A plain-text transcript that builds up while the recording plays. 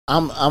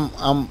I'm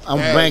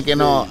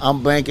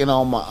banking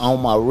on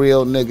my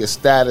real nigga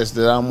status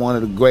that I'm one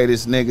of the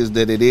greatest niggas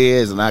that it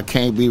is, and I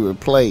can't be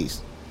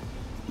replaced.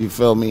 You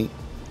feel me?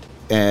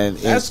 And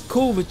that's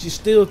cool, but you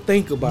still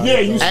think about it. Yeah,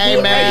 you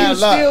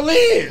still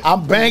is.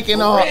 I'm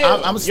banking on.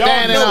 I'm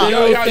standing on.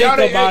 Y'all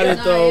think about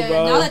it though,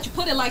 bro. Now that you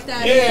put it like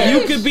that,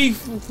 you could be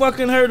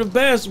fucking her the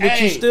best,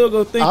 but you still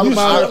go think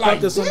about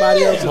fucking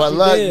somebody else. But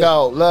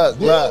look.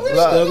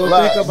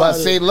 But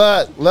see,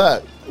 look.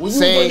 When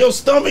you on your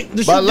stomach, did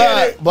you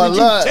get it? Did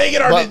you take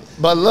it or did?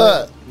 But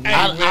look,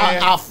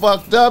 I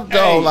fucked up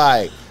though.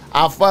 Like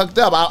I fucked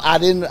up. I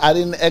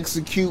didn't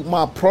execute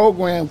my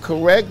program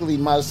correctly.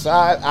 My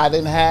side,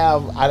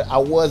 I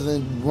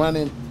wasn't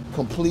running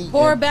complete.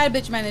 Poor bad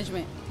bitch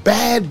management.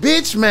 Bad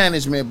bitch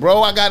management,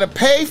 bro. I gotta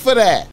pay for that.